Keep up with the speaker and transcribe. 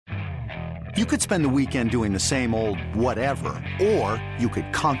You could spend the weekend doing the same old whatever, or you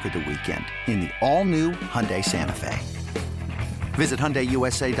could conquer the weekend in the all-new Hyundai Santa Fe. Visit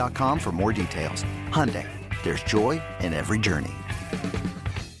HyundaiUSA.com for more details. Hyundai, there's joy in every journey.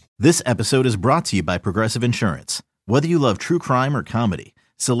 This episode is brought to you by Progressive Insurance. Whether you love true crime or comedy,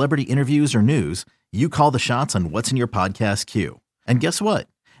 celebrity interviews or news, you call the shots on what's in your podcast queue. And guess what?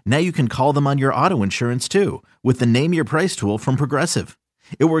 Now you can call them on your auto insurance too with the Name Your Price tool from Progressive.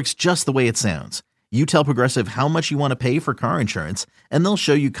 It works just the way it sounds. You tell Progressive how much you want to pay for car insurance, and they'll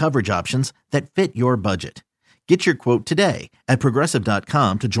show you coverage options that fit your budget. Get your quote today at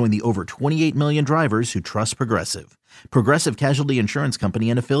Progressive.com to join the over 28 million drivers who trust Progressive. Progressive Casualty Insurance Company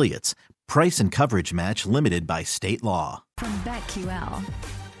and Affiliates. Price and coverage match limited by state law. From BetQL.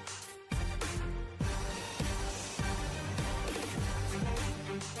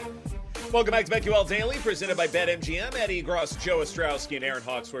 Welcome back to BetQL Daily, presented by BetMGM. Eddie Gross, Joe Ostrowski, and Aaron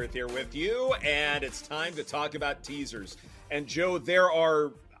Hawksworth here with you. And it's time to talk about teasers. And Joe, there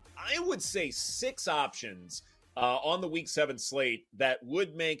are, I would say, 6 options on the Week 7 slate that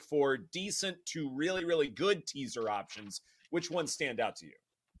would make for decent to really, really good teaser options. Which ones stand out to you?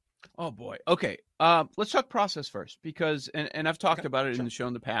 Oh, boy. Okay. Let's talk process first, because, and I've talked about it in the show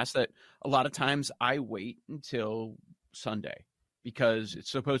in the past, that a lot of times I wait until Sunday, because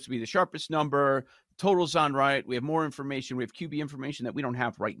it's supposed to be the sharpest number, totals on right, we have more information, we have QB information that we don't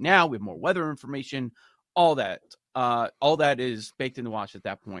have right now, we have more weather information, all that is baked in the wash at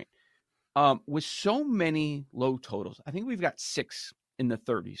that point. With so many low totals, I think we've got 6 in the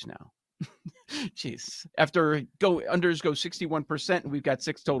 30s now. Jeez. After unders go 61%, and we've got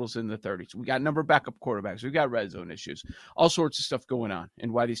 6 totals in the 30s. We got a number of backup quarterbacks, we've got red zone issues, all sorts of stuff going on,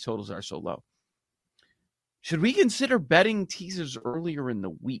 and why these totals are so low. Should we consider betting teasers earlier in the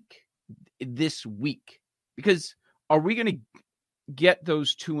week, this week? Because are we going to get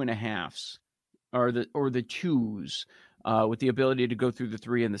those 2.5s or the 2s with the ability to go through the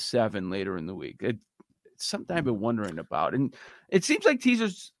 3 and the 7 later in the week? It's something I've been wondering about. And it seems like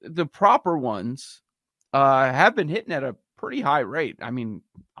teasers, the proper ones, have been hitting at a pretty high rate. I mean,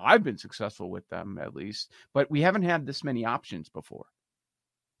 I've been successful with them at least, but we haven't had this many options before.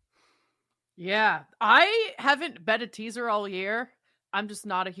 Yeah, I haven't bet a teaser all year. I'm just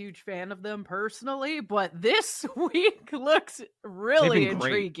not a huge fan of them personally, but this week looks really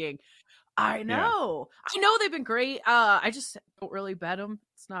intriguing. Great. I know. Yeah. I know they've been great. I just don't really bet them.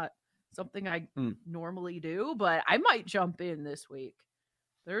 It's not something I normally do, but I might jump in this week.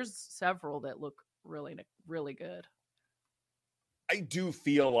 There's several that look really, really good. I do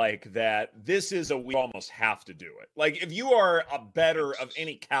feel like that this is a week you almost have to do it. Like, if you are a bettor of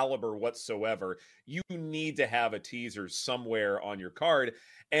any caliber whatsoever, you need to have a teaser somewhere on your card.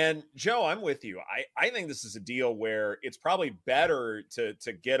 And Joe, I'm with you. I think this is a deal where it's probably better to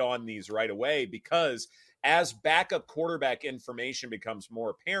get on these right away, because as backup quarterback information becomes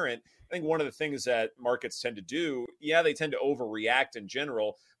more apparent, I think one of the things that markets tend to do, they tend to overreact in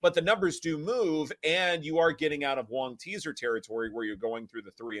general, but the numbers do move, and you are getting out of long teaser territory where you're going through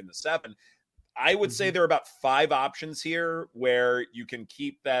the 3 and the 7. I would say there are about 5 options here where you can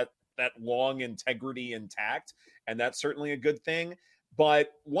keep that long integrity intact, and that's certainly a good thing.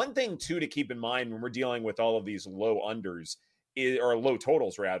 But one thing, too, to keep in mind when we're dealing with all of these low unders, or low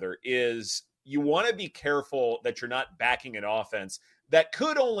totals, rather, is you want to be careful that you're not backing an offense that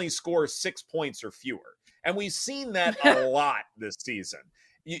could only score 6 points or fewer. And we've seen that a lot this season.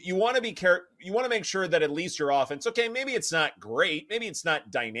 You want to be careful. You want to make sure that at least your offense, okay, maybe it's not great, maybe it's not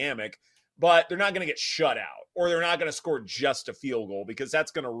dynamic, but they're not going to get shut out, or they're not going to score just a field goal, because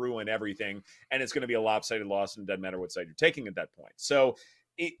that's going to ruin everything, and it's going to be a lopsided loss, and it doesn't matter what side you're taking at that point. So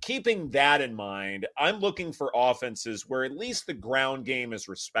keeping that in mind, I'm looking for offenses where at least the ground game is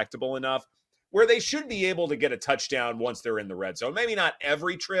respectable enough, where they should be able to get a touchdown once they're in the red zone. Maybe not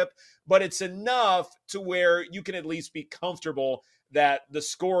every trip, but it's enough to where you can at least be comfortable that the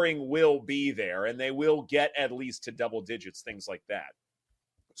scoring will be there and they will get at least to double digits, things like that.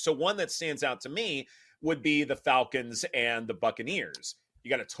 So one that stands out to me would be the Falcons and the Buccaneers. You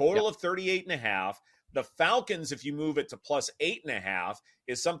got a total of 38.5. The Falcons, if you move it to plus 8.5,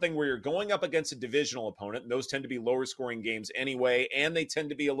 is something where you're going up against a divisional opponent, and those tend to be lower scoring games anyway, and they tend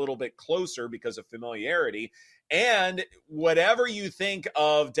to be a little bit closer because of familiarity. And whatever you think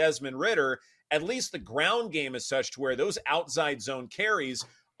of Desmond Ridder, at least the ground game is such to where those outside zone carries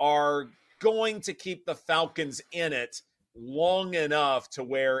are going to keep the Falcons in it long enough to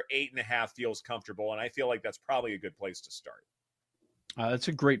where 8.5 feels comfortable. And I feel like that's probably a good place to start. That's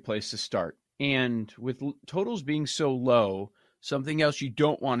a great place to start. And with totals being so low, something else you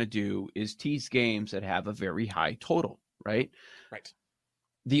don't want to do is tease games that have a very high total, right? Right.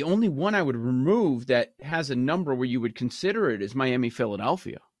 The only one I would remove that has a number where you would consider it is Miami,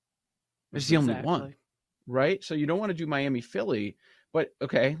 Philadelphia. It's the only one, right? So you don't want to do Miami, Philly, but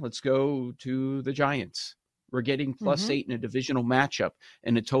okay, let's go to the Giants. We're getting +8 in a divisional matchup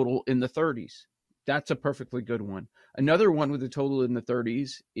and a total in the 30s. That's a perfectly good one. Another one with a total in the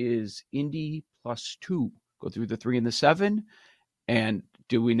 30s is Indy +2. Go through the 3 and the 7. And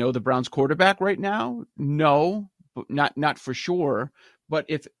do we know the Browns quarterback right now? No, but not for sure. But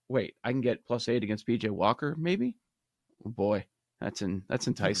I can get +8 against PJ Walker, maybe? Oh boy, that's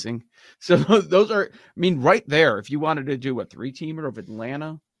enticing. So those are, right there, if you wanted to do a 3-teamer of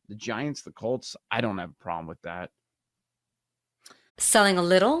Atlanta, the Giants, the Colts, I don't have a problem with that. Selling a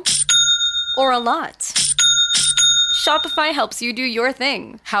little or a lot? Shopify helps you do your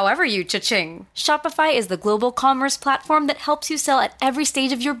thing, however you cha-ching. Shopify is the global commerce platform that helps you sell at every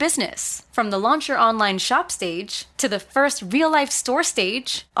stage of your business. From the launch your online shop stage, to the first real-life store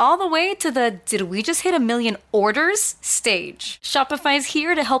stage, all the way to the did we just hit 1 million orders stage. Shopify's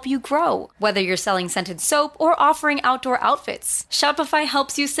here to help you grow. Whether you're selling scented soap or offering outdoor outfits, Shopify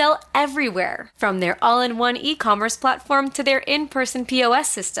helps you sell everywhere. From their all-in-one e-commerce platform to their in-person POS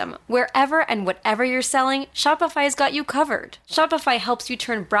system, wherever and whatever you're selling, Shopify's got you covered. Shopify helps you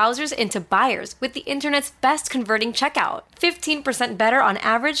turn browsers into buyers with the internet's best converting checkout. 15% better on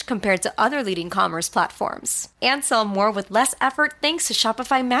average compared to other leading commerce platforms. And sell more with less effort thanks to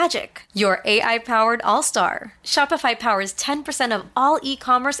Shopify Magic, your AI-powered all-star. Shopify powers 10% of all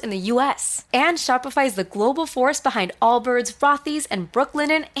e-commerce in the US. And Shopify is the global force behind Allbirds, Rothy's, and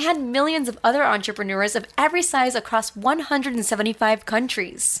Brooklinen, and millions of other entrepreneurs of every size across 175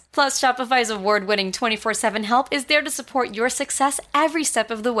 countries. Plus, Shopify's award-winning 24/7 help is there to support your success every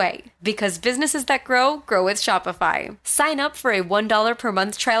step of the way. Because businesses that grow with Shopify. Sign up for a $1 per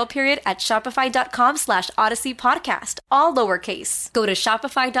month trial period at shopify.com/Odyssey Podcast, all lowercase. Go to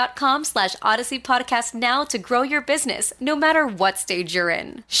shopify.com/Odyssey Podcast now to grow your business, no matter what stage you're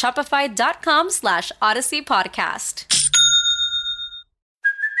in. Shopify.com/Odyssey Podcast.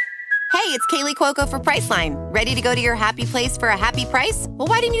 Hey, it's Kaylee Cuoco for Priceline. Ready to go to your happy place for a happy price? Well,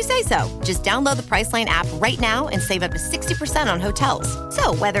 why didn't you say so? Just download the Priceline app right now and save up to 60% on hotels.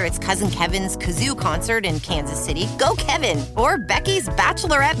 So whether it's Cousin Kevin's Kazoo Concert in Kansas City, go Kevin, or Becky's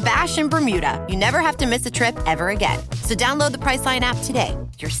Bachelorette Bash in Bermuda, you never have to miss a trip ever again. So download the Priceline app today.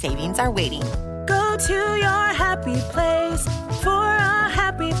 Your savings are waiting. Go to your happy place for a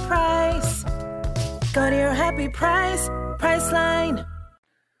happy price. Go to your happy price, Priceline.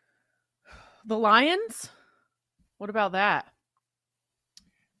 The Lions? What about that?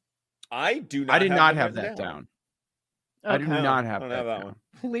 I do not. I did not have that down. Okay. I do not have that one.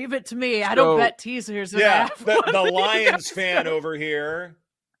 Leave it to me. I don't bet teasers. Yeah, the Lions fan over here.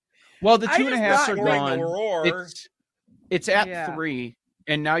 Well, the 2.5 are gone. It's at 3,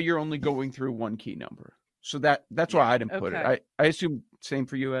 and now you're only going through one key number. So that's why I didn't put it. I assume same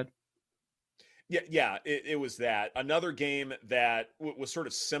for you, Ed. Yeah, it was that. Another game that was sort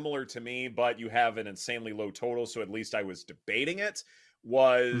of similar to me, but you have an insanely low total, so at least I was debating it,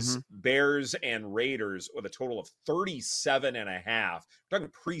 was Bears and Raiders with a total of 37.5. We're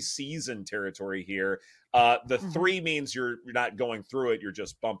talking preseason territory here. The 3 means you're not going through it, you're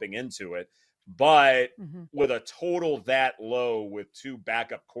just bumping into it. But with a total that low with 2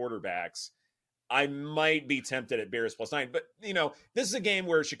 backup quarterbacks, I might be tempted at Bears +9, but this is a game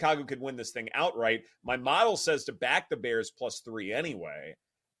where Chicago could win this thing outright. My model says to back the Bears +3 anyway.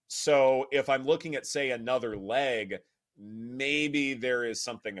 So if I'm looking at, say, another leg, maybe there is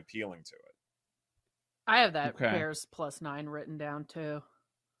something appealing to it. I have that Bears +9 written down too.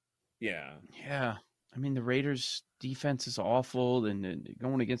 Yeah. Yeah. I mean, the Raiders defense is awful and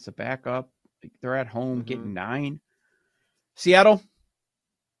going against the backup. They're at home getting 9. Seattle,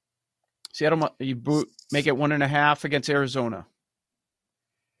 you make it 1.5 against Arizona.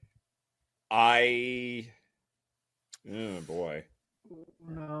 Oh boy.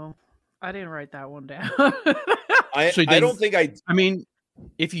 No, I didn't write that one down. I don't think I mean,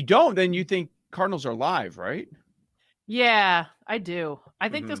 if you don't, then you think Cardinals are live, right? Yeah, I do. I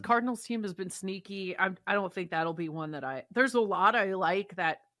think this Cardinals team has been sneaky. I don't think that'll be one that there's a lot I like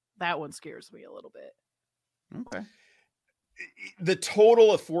that one scares me a little bit. Okay. The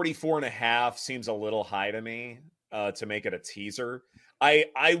total of 44.5 seems a little high to me to make it a teaser. I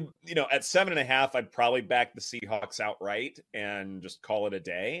at 7.5, I'd probably back the Seahawks outright and just call it a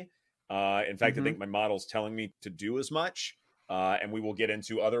day. In fact, I think my model's telling me to do as much. And we will get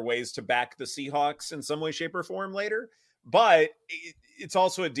into other ways to back the Seahawks in some way, shape, or form later. But it's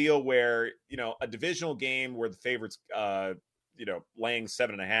also a deal where, a divisional game where the favorites, laying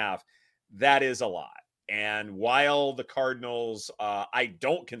 7.5, that is a lot. And while the Cardinals, I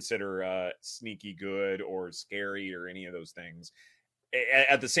don't consider sneaky good or scary or any of those things,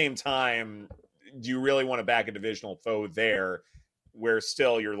 at the same time, do you really want to back a divisional foe there where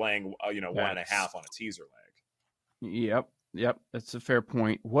still you're laying, 1.5 on a teaser leg? Yep. That's a fair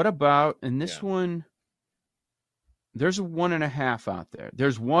point. What about in this one? There's a 1.5 out there.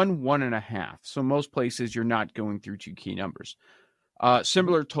 There's 1.5. So most places you're not going through two key numbers.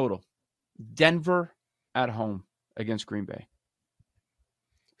 Similar total. Denver at home against Green Bay.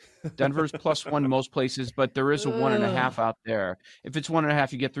 Denver's +1 most places, but there is a 1.5 out there. If it's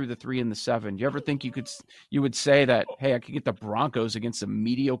 1.5, you get through the 3 and the 7. Do you ever think you would say that, hey, I could get the Broncos against a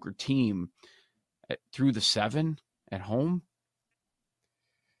mediocre team through the 7 at home?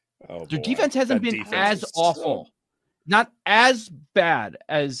 Oh, Their boy. defense hasn't been as awful. Not as bad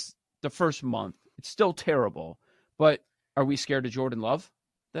as the first month. It's still terrible. But are we scared of Jordan Love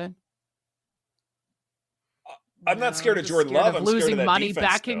then? I'm not scared of Jordan Love. I'm losing scared of that money defense,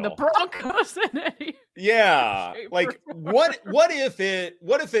 backing though. the Broncos in any like what if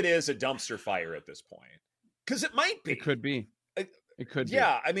it is a dumpster fire at this point? Because it might be. It could be. It could be.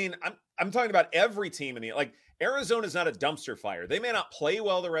 Yeah, I mean, I'm talking about every team in the Arizona's not a dumpster fire. They may not play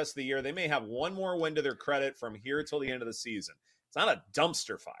well the rest of the year. They may have one more win to their credit from here till the end of the season. It's not a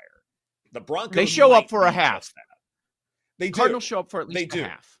dumpster fire. The Broncos, they show up for a half. They Cardinals do. show up for at least a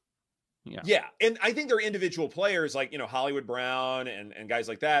half. Yeah, and I think they're individual players like, Hollywood Brown and guys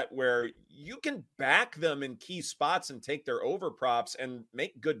like that, where you can back them in key spots and take their over props and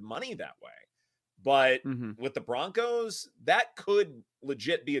make good money that way. But with the Broncos, that could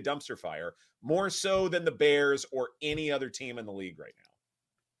legit be a dumpster fire, more so than the Bears or any other team in the league right now.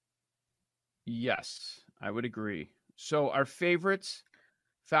 Yes, I would agree. So our favorites,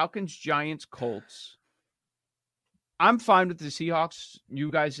 Falcons, Giants, Colts. I'm fine with the Seahawks. You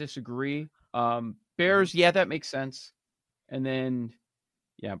guys disagree. Bears, that makes sense. And then,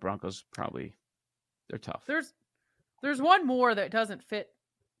 Broncos probably, they're tough. There's one more that doesn't fit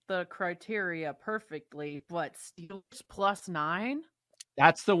the criteria perfectly, but Steelers +9.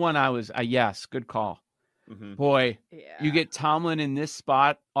 That's the one I was. Yes, good call. Mm-hmm. Boy, you get Tomlin in this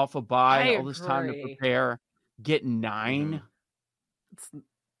spot off a bye, all this time to agree. prepare, get 9.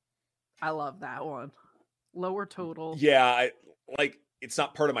 I love that one. Lower total. Yeah, it's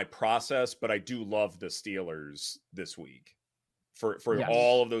not part of my process, but I do love the Steelers this week for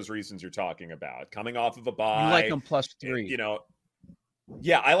all of those reasons you're talking about. Coming off of a bye, you like them +3.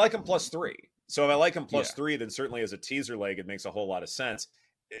 I like them +3. So if I like them +3, then certainly as a teaser leg, it makes a whole lot of sense.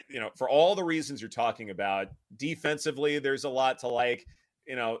 For all the reasons you're talking about, defensively, there's a lot to like.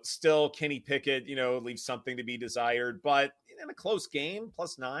 Still Kenny Pickett, leaves something to be desired, but in a close game,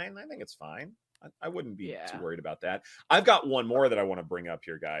 +9, I think it's fine. I wouldn't be too worried about that. I've got one more that I want to bring up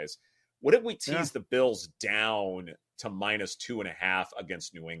here, guys. What if we tease the Bills down to -2.5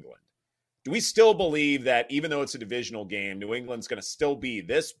 against New England? Do we still believe that even though it's a divisional game, New England's going to still be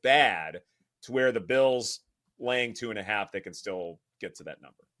this bad to where the Bills laying 2.5, they can still get to that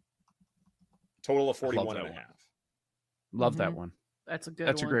number? Total of 41.5. Love that one. That's a good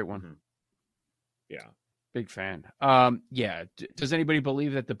That's a great one. Mm-hmm. Yeah. Big fan. Does anybody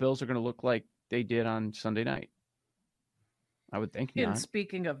believe that the Bills are going to look like they did on Sunday night? I would think not. And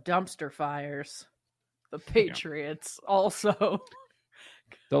speaking of dumpster fires, the Patriots also.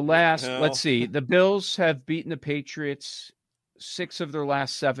 Let's see. The Bills have beaten the Patriots 6 of their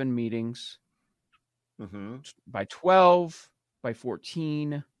last 7 meetings. By 12, by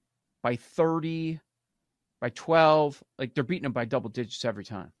 14, by 30, by 12. Like, they're beating them by double digits every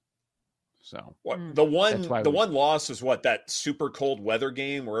time. So the one loss was that super cold weather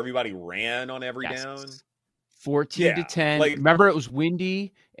game where everybody ran on every down. 14-10. Remember, it was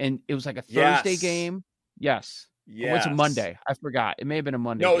windy and it was like a Thursday game. Yes. It was a Monday. I forgot. It may have been a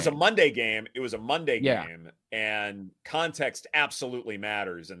Monday. No, it was a Monday game. It was a Monday game, and context absolutely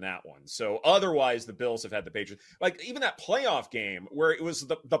matters in that one. So otherwise, the Bills have had the Patriots. Like even that playoff game where it was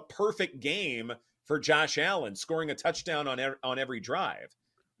the perfect game for Josh Allen, scoring a touchdown on every drive.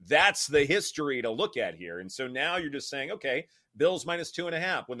 That's the history to look at here. And so now you're just saying, okay, Bills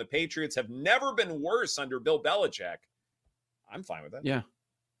 -2.5 when the Patriots have never been worse under Bill Belichick. I'm fine with that. Yeah.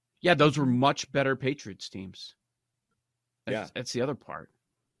 Yeah, those were much better Patriots teams. That's the other part.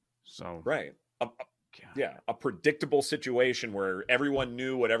 So right. A predictable situation where everyone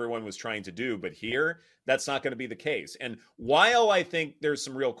knew what everyone was trying to do, but here that's not going to be the case. And while I think there's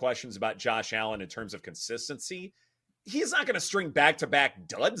some real questions about Josh Allen in terms of consistency, he's not going to string back-to-back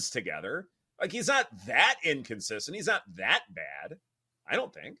duds together. Like he's not that inconsistent. He's not that bad. I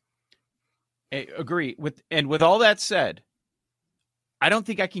don't think. I agree with all that said, I don't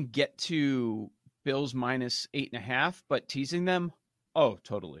think I can get to Bills minus 8.5, but teasing them, oh,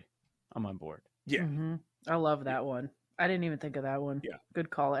 totally. I'm on board. Yeah. Mm-hmm. I love that one. I didn't even think of that one. Yeah. Good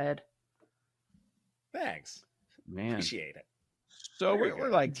call, Ed. Thanks. Man. Appreciate it. So we're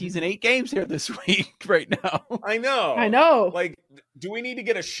like teasing 8 games here this week right now. I know. Like, do we need to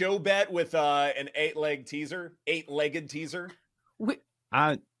get a show bet with an 8-legged teaser? 8-legged teaser? Look,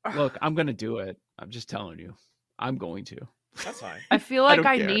 I'm going to do it. I'm just telling you. I'm going to. That's fine. I feel like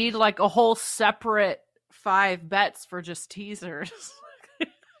I need like a whole separate 5 bets for just teasers.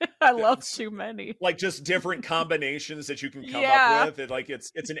 I love too many. Like just different combinations that you can come up with.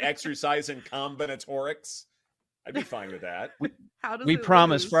 It's an exercise in combinatorics. I'd be fine with that. We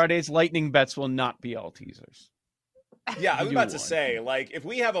promise Friday's lightning bets will not be all teasers. Yeah, I was about to say, like, if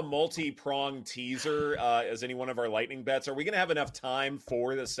we have a multi-pronged teaser as any one of our lightning bets, are we going to have enough time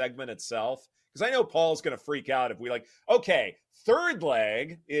for the segment itself? Because I know Paul's going to freak out if we okay, third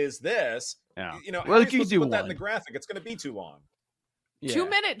leg is this. Yeah. How are you supposed to put that in the graphic? It's going to be too long. Yeah.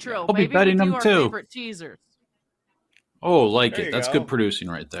 2-minute drill. I'll be betting them our too. Favorite teasers. Oh, like there it. That's good producing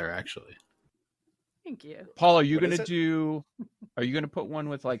right there, actually. Thank you. Paul, are you going to put one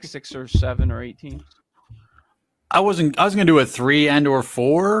with like 6 or 7 or 18? I was going to do a 3 and or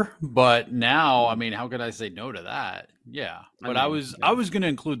 4, but now, I mean, how could I say no to that? Yeah. But I was going to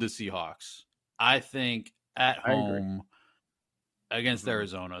include the Seahawks. I think at home against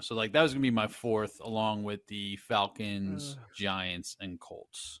Arizona. So like that was going to be my 4th along with the Falcons, Giants, and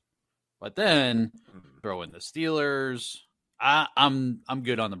Colts. But then throw in the Steelers. I'm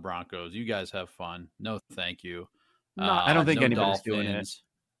good on the Broncos. You guys have fun. No, thank you. I don't think anybody's Dolphins. doing it.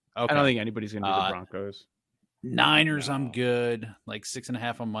 Okay. I don't think anybody's going to do the Broncos. Niners, I'm good. Like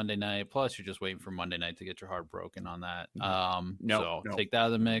 6.5 on Monday night. Plus, you're just waiting for Monday night to get your heart broken on that. So take that out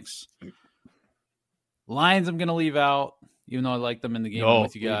of the mix. Lions, I'm going to leave out, even though I like them in the game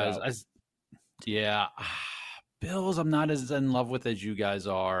with you guys. Bills, I'm not as in love with as you guys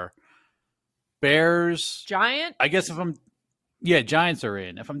are. Bears, Giant. I guess Giants are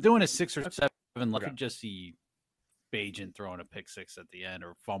in. If I'm doing a 6 or 7, I could just see Bajent throwing a pick 6 at the end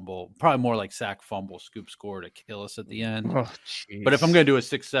or fumble, probably more like sack, fumble, scoop, score to kill us at the end. Oh, but if I'm going to do a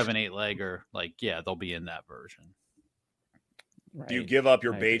 6, 7, 8 legger, they'll be in that version. Right. Do you give up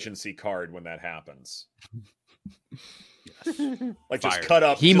your Bajency card when that happens? Yes. Like just cut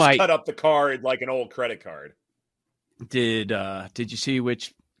up the card like an old credit card. Did you see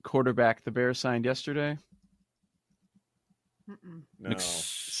which quarterback the Bears signed yesterday? No.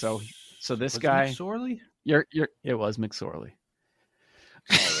 So this guy, McSorley? It was McSorley.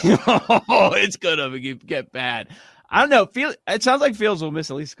 Oh, it's gonna get bad. I don't know. It sounds like Fields will miss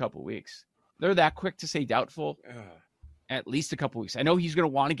at least a couple weeks. They're that quick to say doubtful. At least a couple weeks. I know he's going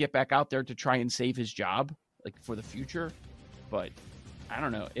to want to get back out there to try and save his job, like for the future, but I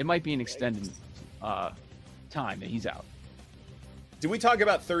don't know. It might be an extended time that he's out. Did we talk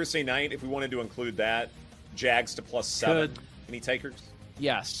about Thursday night? If we wanted to include that, Jags to +7. Any takers?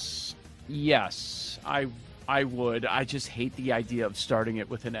 Yes, I would. I just hate the idea of starting it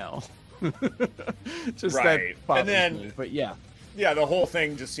with an L. Just right, that and then me, but yeah, the whole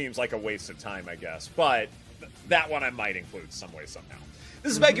thing just seems like a waste of time, I guess. But that one I might include some way, somehow.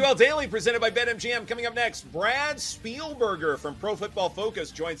 This is BetQL Daily, presented by BetMGM. Coming up next, Brad Spielberger from Pro Football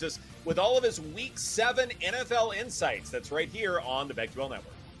Focus joins us with all of his Week 7 NFL insights. That's right here on the BetQL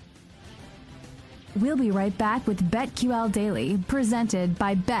Network. We'll be right back with BetQL Daily, presented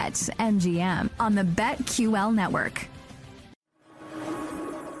by BetMGM on the BetQL Network.